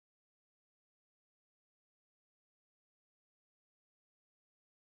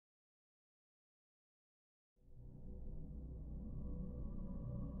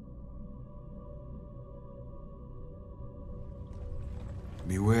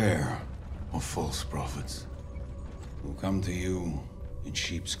Beware of false prophets who come to you in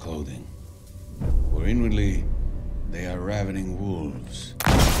sheep's clothing, for inwardly they are ravening wolves.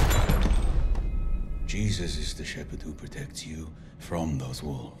 Jesus is the shepherd who protects you from those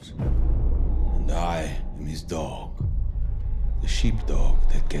wolves. And I am his dog, the sheepdog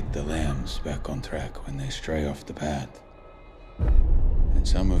that get the lambs back on track when they stray off the path. And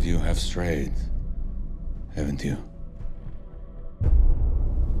some of you have strayed, haven't you?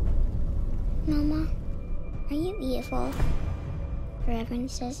 Mama, are you evil? The Reverend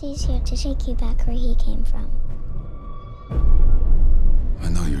says he's here to take you back where he came from. I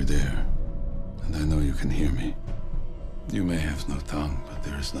know you're there, and I know you can hear me. You may have no tongue, but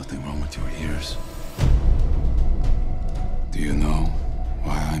there is nothing wrong with your ears. Do you know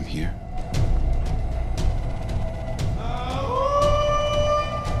why I'm here?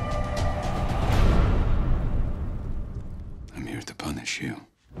 I'm here to punish you.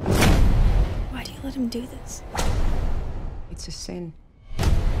 Why do you let him do this? It's a sin.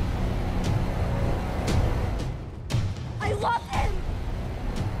 I love him!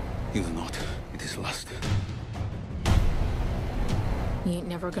 You do not. It is lust. He ain't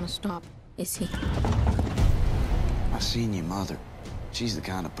never gonna stop, is he? I seen your mother. She's the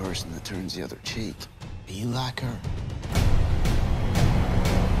kind of person that turns the other cheek. Are you like her?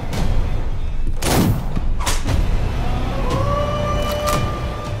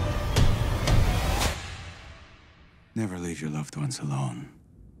 Never leave your loved ones alone.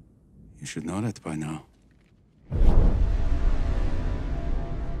 You should know that by now.